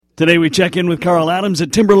Today we check in with Carl Adams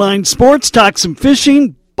at Timberline Sports, talk some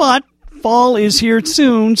fishing, but fall is here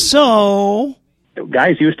soon, so...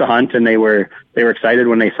 Guys used to hunt, and they were excited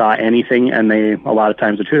when they saw anything, and they a lot of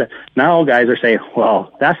times would shoot it. Now guys are saying,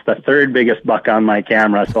 well, that's the third biggest buck on my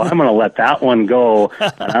camera, so I'm going to let that one go,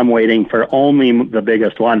 and I'm waiting for only the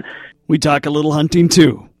biggest one. We talk a little hunting,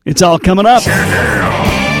 too. It's all coming up.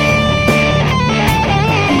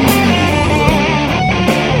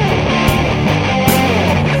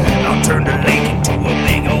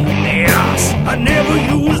 I never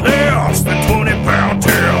use less than 20-pound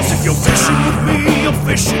tails. If you're fishing with me, you're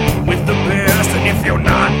fishing with the best. And if you're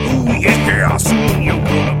not, ooh yeah, soon you're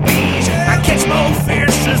gonna be. I catch more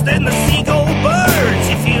fishes than the seagull birds.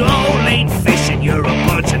 If you all ain't fishing, you're a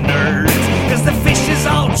bunch of nerds. Cause the fishes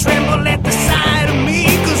all tremble at the sight of me.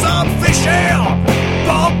 Cause I'm fishing,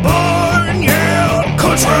 Bob Barn, yeah,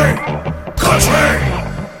 country.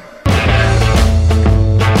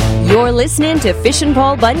 You're listening to Fishin'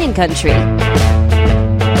 Paul Bunyan Country.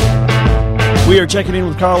 We are checking in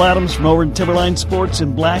with Carl Adams from over in Timberline Sports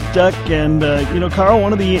in Black Duck. And, Carl,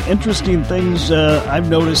 one of the interesting things I've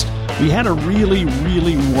noticed, we had a really,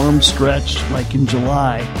 really warm stretch like in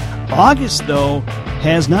July. August, though,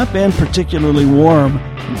 has not been particularly warm.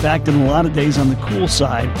 In fact, in a lot of days on the cool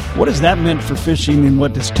side. What has that meant for fishing in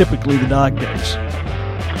what is typically the dog days?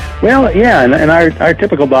 Well, yeah, and our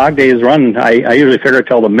typical dog days run, I usually figure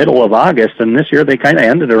till the middle of August, and this year they kind of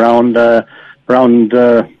ended around the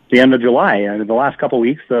end of July. And the last couple of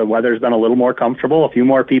weeks, the weather's been a little more comfortable. A few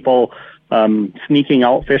more people sneaking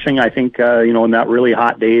out fishing. I think, in that really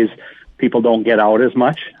hot days, people don't get out as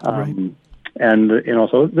much. Right. And,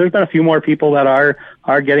 so there's been a few more people that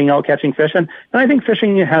are getting out catching fish. And I think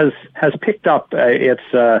fishing has picked up.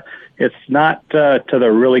 It's not to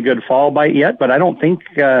the really good fall bite yet, but I don't think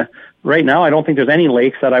right now, I don't think there's any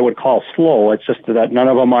lakes that I would call slow. It's just that none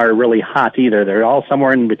of them are really hot either. They're all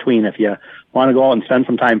somewhere in between. If you want to go out and spend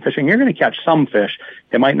some time fishing, you're going to catch some fish.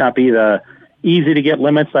 It might not be the easy to get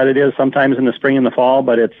limits that it is sometimes in the spring and the fall,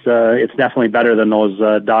 but it's definitely better than those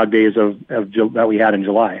dog days that we had in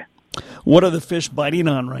July. What are the fish biting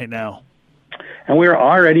on right now? And we're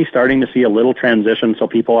already starting to see a little transition, so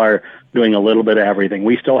people are doing a little bit of everything.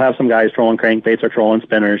 We still have some guys throwing crankbaits or trolling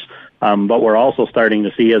spinners, but we're also starting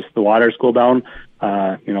to see as the waters cool down,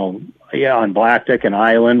 on Blackdick and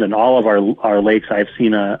Island and all of our lakes, I've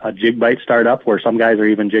seen a jig bite start up where some guys are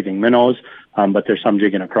even jigging minnows, but there's some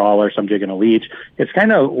jigging a crawler, some jigging a leech. It's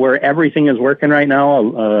kind of where everything is working right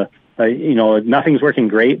now. Nothing's working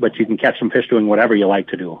great, but you can catch some fish doing whatever you like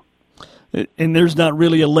to do. And there's not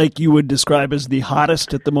really a lake you would describe as the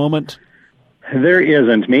hottest at the moment? There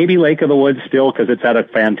isn't. Maybe Lake of the Woods still because it's had a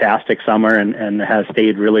fantastic summer and has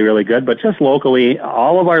stayed really, really good. But just locally,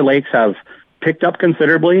 all of our lakes have picked up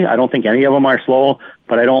considerably. I don't think any of them are slow,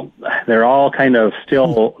 but they're all kind of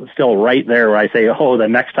still right there where I say, the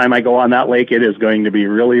next time I go on that lake, it is going to be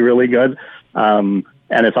really, really good. And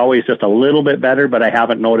it's always just a little bit better, but I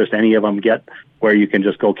haven't noticed any of them get where you can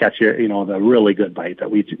just go catch the really good bite that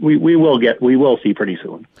we will see pretty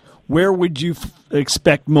soon. Where would you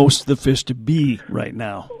expect most of the fish to be right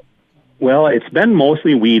now? Well, it's been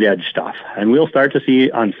mostly weed edge stuff, and we'll start to see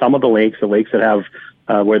on some of the lakes that have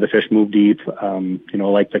where the fish move deep,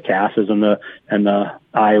 like the Casses and the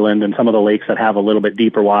Island, and some of the lakes that have a little bit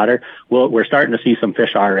deeper water. We're starting to see some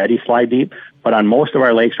fish already slide deep, but on most of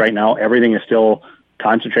our lakes right now, everything is still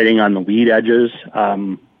concentrating on the weed edges,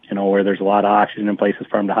 where there's a lot of oxygen in places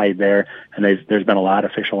for them to hide there, and there's been a lot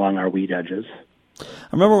of fish along our weed edges. I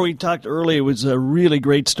remember we talked earlier, it was a really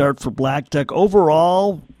great start for Black Duck.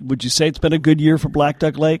 Overall, would you say it's been a good year for Black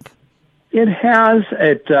Duck Lake? It has.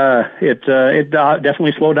 It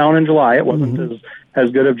definitely slowed down in July. It wasn't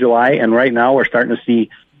as good of July, and right now we're starting to see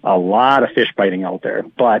a lot of fish biting out there,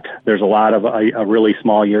 but there's a lot of a really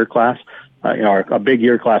small year class. A big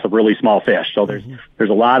year class of really small fish. So there's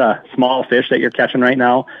a lot of small fish that you're catching right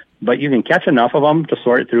now, but you can catch enough of them to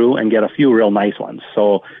sort through and get a few real nice ones.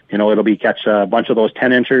 So, it'll be catch a bunch of those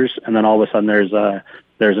 10-inchers, and then all of a sudden there's an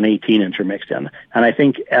 18-incher mixed in. And I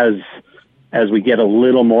think as we get a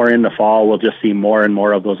little more into fall, we'll just see more and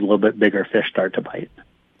more of those little bit bigger fish start to bite.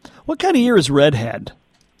 What kind of year has Red had?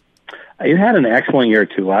 It had an excellent year,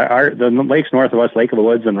 too. The lakes north of us, Lake of the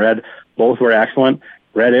Woods and Red, both were excellent.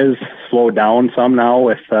 Red is slowed down some now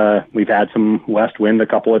with we've had some west wind a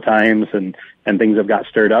couple of times and things have got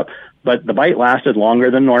stirred up. But the bite lasted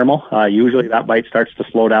longer than normal. Usually that bite starts to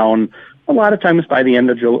slow down a lot of times by the end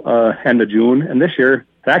of June. And this year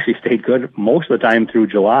actually stayed good most of the time through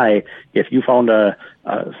July. If you found a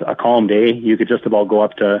calm day, you could just about go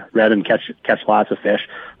up to Red and catch lots of fish.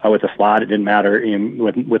 With a slot, it didn't matter.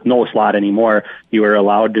 With no slot anymore, you were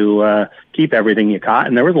allowed to keep everything you caught,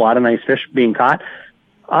 and there was a lot of nice fish being caught.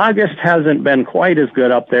 August hasn't been quite as good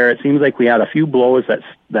up there. It seems like we had a few blows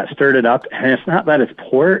that stirred it up, and it's not that it's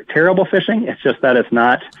terrible fishing. It's just that it's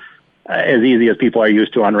not as easy as people are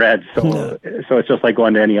used to on Red. So it's just like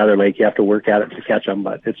going to any other lake. You have to work at it to catch them,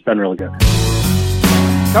 but it's been really good.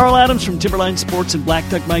 Carl Adams from Timberline Sports in Black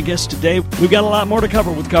Duck, my guest today. We've got a lot more to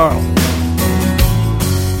cover with Carl.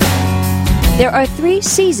 There are 3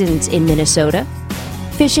 seasons in Minnesota: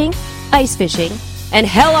 fishing, ice fishing, and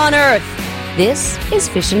hell on earth. This is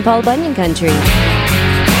Fishin' Paul Bunyan Country.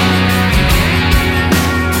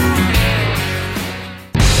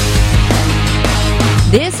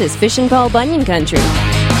 This is Fishin' Paul Bunyan Country.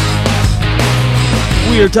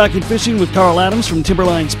 We are talking fishing with Carl Adams from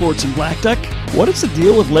Timberline Sports in Black Duck. What is the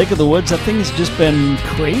deal with Lake of the Woods? That thing has just been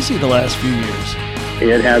crazy the last few years.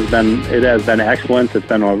 It has been excellent. It's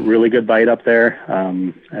been a really good bite up there,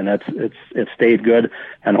 and it's stayed good.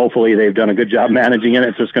 And hopefully they've done a good job managing it.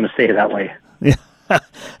 It's just going to stay that way. Yeah,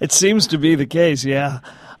 it seems to be the case. Yeah.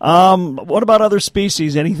 What about other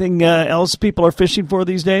species? Anything else people are fishing for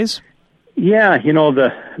these days? Yeah,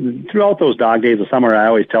 throughout those dog days of summer, I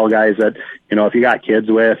always tell guys that, if you got kids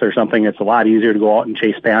with or something, it's a lot easier to go out and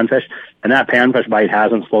chase panfish. And that panfish bite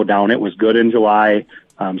hasn't slowed down. It was good in July.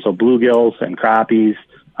 So bluegills and crappies,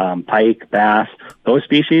 pike, bass, those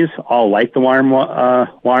species all like the warm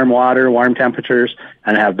water, warm temperatures,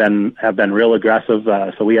 and have been real aggressive.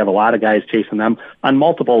 So we have a lot of guys chasing them on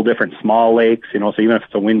multiple different small lakes. So even if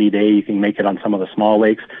it's a windy day, you can make it on some of the small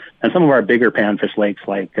lakes and some of our bigger panfish lakes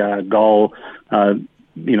like Gull.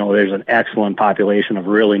 There's an excellent population of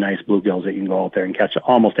really nice bluegills that you can go out there and catch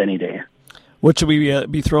almost any day. What should we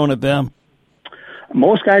be throwing at them?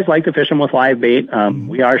 Most guys like to fish them with live bait.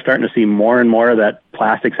 We are starting to see more and more that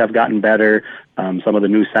plastics have gotten better. Some of the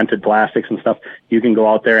new scented plastics and stuff, you can go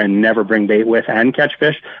out there and never bring bait with and catch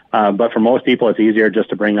fish. But for most people, it's easier just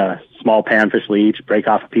to bring a small panfish leech, break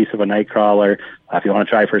off a piece of a night crawler. If you want to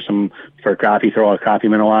try for crappie, throw a crappie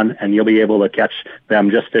minnow on, and you'll be able to catch them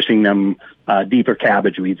just fishing them deeper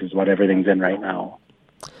cabbage weeds is what everything's in right now.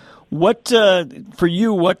 What, for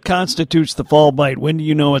you, what constitutes the fall bite? When do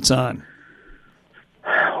you know it's on?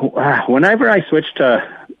 Whenever I switch to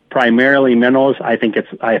primarily minnows, I think of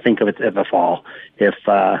it as the fall.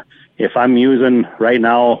 If I'm using right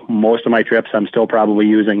now, most of my trips, I'm still probably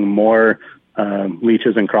using more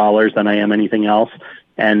leeches and crawlers than I am anything else.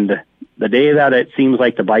 And the day that it seems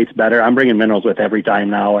like the bite's better, I'm bringing minnows with every time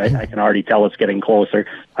now. I can already tell it's getting closer.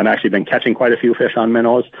 I've actually been catching quite a few fish on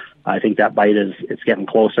minnows. I think that bite it's getting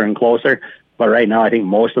closer and closer. But right now, I think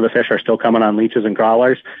most of the fish are still coming on leeches and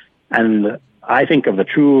crawlers. And I think of the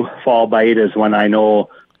true fall bite is when I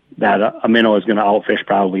know that a minnow is going to outfish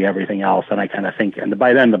probably everything else, and I kind of think, and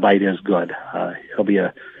by then the bite is good. It'll be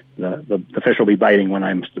the fish will be biting when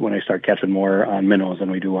I start catching more on minnows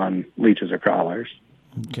than we do on leeches or crawlers.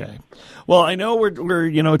 Okay. Well, I know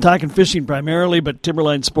we're talking fishing primarily, but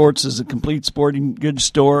Timberline Sports is a complete sporting goods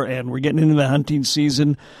store, and we're getting into the hunting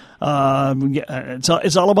season.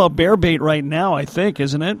 It's all about bear bait right now, I think,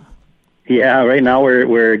 isn't it? Yeah, right now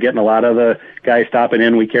we're getting a lot of the guys stopping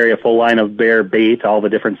in. We carry a full line of bear bait, all the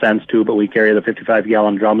different scents too, but we carry the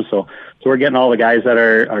 55-gallon drums. So we're getting all the guys that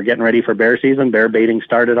are getting ready for bear season. Bear baiting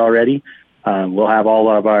started already. We'll have all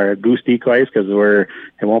of our goose decoys because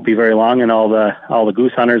it won't be very long, and all the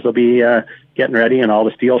goose hunters will be getting ready, and all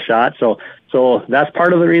the steel shots. So that's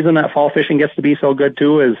part of the reason that fall fishing gets to be so good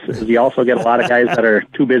too. Is you also get a lot of guys that are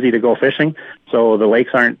too busy to go fishing, so the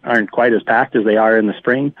lakes aren't quite as packed as they are in the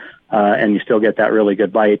spring. And you still get that really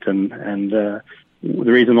good bite. And the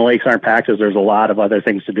reason the lakes aren't packed is there's a lot of other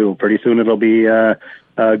things to do. Pretty soon it'll be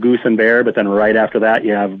goose and bear, but then right after that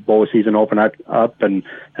you have bow season open up, and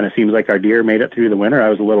it seems like our deer made it through the winter. I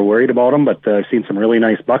was a little worried about them, but I've seen some really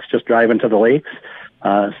nice bucks just driving to the lakes.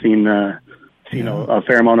 Seen a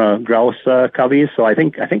fair amount of grouse coveys. So I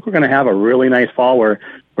think we're going to have a really nice fall where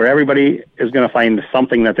everybody is going to find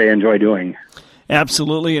something that they enjoy doing.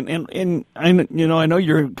 Absolutely, and I know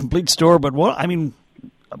you're a complete store, but what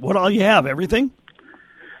all you have? Everything?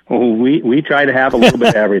 Well, we try to have a little bit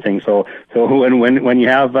of everything. So when you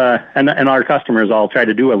have and our customers all try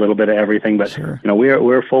to do a little bit of everything, but sure.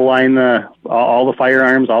 We're full line, all the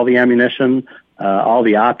firearms, all the ammunition, all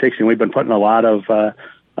the optics, and we've been putting a lot of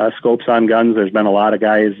scopes on guns. There's been a lot of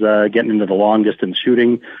guys getting into the long distance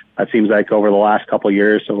shooting. It seems like over the last couple of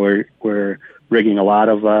years, so we're rigging a lot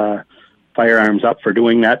of firearms up for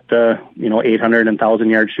doing that, 800 and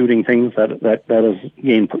 1,000-yard shooting things that has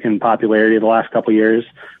gained in popularity the last couple of years.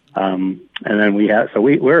 And then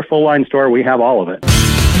we're a full line store. We have all of it.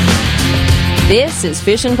 This is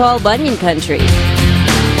Fishin' Paul Bunyan Country.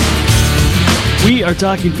 We are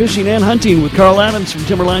talking fishing and hunting with Carl Adams from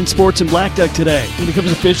Timberline Sports and Black Duck today. When it comes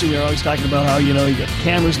to fishing, they're always talking about how, you got the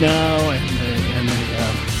cameras now and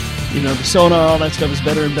the sonar, all that stuff is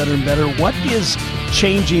better and better and better. What is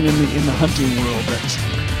changing in the hunting world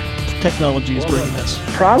that technology is bringing us?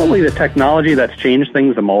 Probably the technology that's changed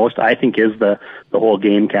things the most, I think, is the whole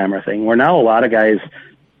game camera thing, where now a lot of guys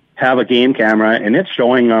have a game camera and it's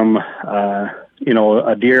showing them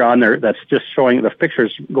a deer on there that's just showing the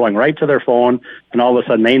pictures going right to their phone, and all of a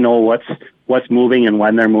sudden they know what's moving and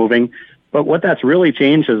when they're moving. But what that's really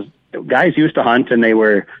changed is guys used to hunt and they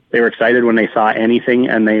were excited when they saw anything,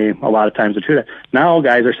 and they a lot of times would shoot it. Now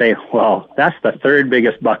guys are saying, well, that's the third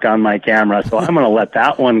biggest buck on my camera, so I'm going to let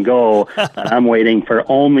that one go, and I'm waiting for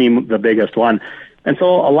only the biggest one. And so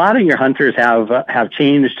a lot of your hunters have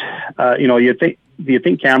changed. You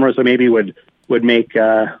think cameras maybe would make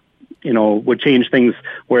would change things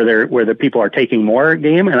where the people are taking more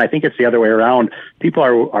game, and I think it's the other way around. People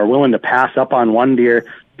are willing to pass up on one deer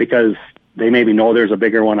because they maybe know there's a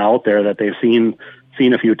bigger one out there that they've seen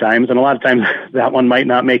a few times, and a lot of times that one might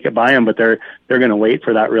not make it by them, but they're going to wait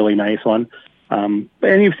for that really nice one. And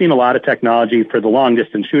you've seen a lot of technology for the long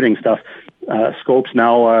distance shooting stuff. Scopes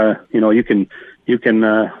now, you can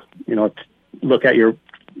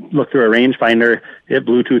look through a rangefinder. It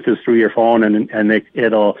Bluetoothes through your phone, and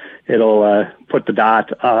it'll put the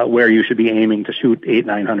dot where you should be aiming to shoot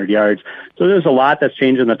 800-900 yards. So there's a lot that's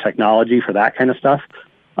changed in the technology for that kind of stuff.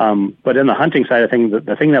 But in the hunting side of things,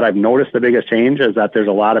 the thing that I've noticed the biggest change is that there's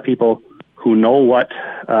a lot of people who know what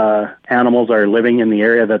animals are living in the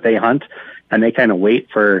area that they hunt, and they kind of wait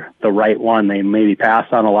for the right one. They maybe pass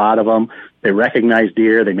on a lot of them. They recognize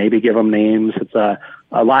deer. They maybe give them names. It's a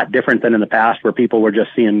lot different than in the past where people were just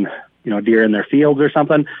seeing, deer in their fields or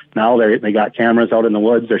something. Now they got cameras out in the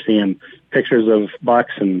woods. They're seeing pictures of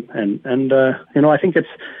bucks and I think it's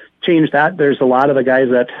changed that. There's a lot of the guys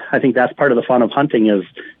that I think that's part of the fun of hunting is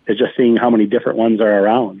just seeing how many different ones are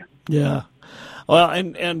around. Yeah. Well,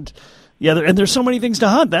 and there's so many things to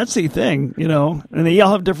hunt. That's the thing, and they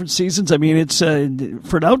all have different seasons. I mean, it's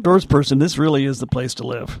for an outdoors person, this really is the place to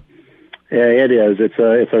live. Yeah, it is.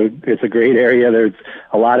 It's a great area. There's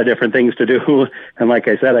a lot of different things to do, and like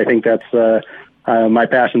I said, I think that's my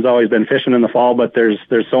passion's always been fishing in the fall. But there's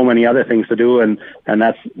so many other things to do, and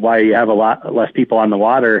that's why you have a lot less people on the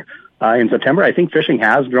water in September. I think fishing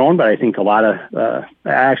has grown, but I think a lot of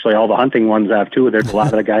actually all the hunting ones have too. There's a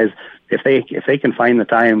lot of the guys if they can find the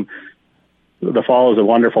time. The fall is a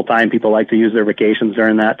wonderful time. People like to use their vacations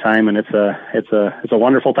during that time, and it's a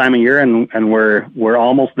wonderful time of year, and we're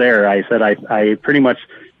almost there. I said I pretty much,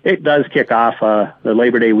 it does kick off. The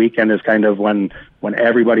Labor Day weekend is kind of when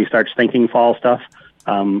everybody starts thinking fall stuff,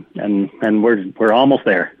 and we're almost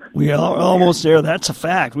there. We are almost there. That's a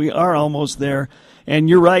fact. We are almost there. And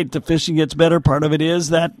you're right. The fishing gets better. Part of it is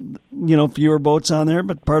that fewer boats on there,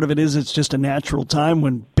 but part of it is it's just a natural time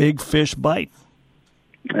when big fish bite.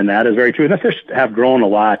 And that is very true. And the fish have grown a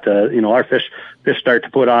lot. Our fish start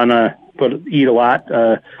to eat a lot,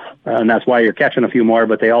 and that's why you're catching a few more.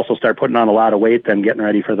 But they also start putting on a lot of weight, then getting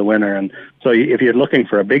ready for the winter. And so, if you're looking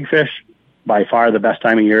for a big fish, by far the best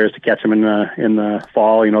time of year is to catch them in the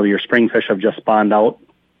fall. Your spring fish have just spawned out,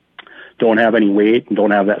 don't have any weight, and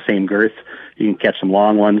don't have that same girth. You can catch some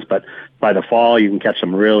long ones, but by the fall you can catch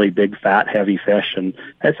some really big, fat, heavy fish, and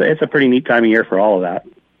it's a pretty neat time of year for all of that.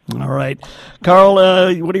 All right. Carl,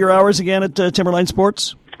 what are your hours again at Timberline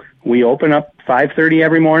Sports? We open up 5:30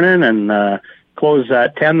 every morning and close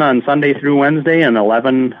at 10 on Sunday through Wednesday and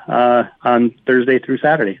 11 on Thursday through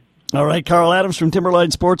Saturday. All right. Carl Adams from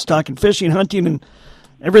Timberline Sports, talking fishing, hunting, and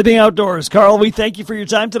everything outdoors. Carl, we thank you for your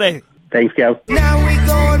time today. Thanks, Kev. Now we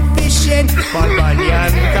going fishing.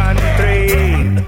 Bunyan Country.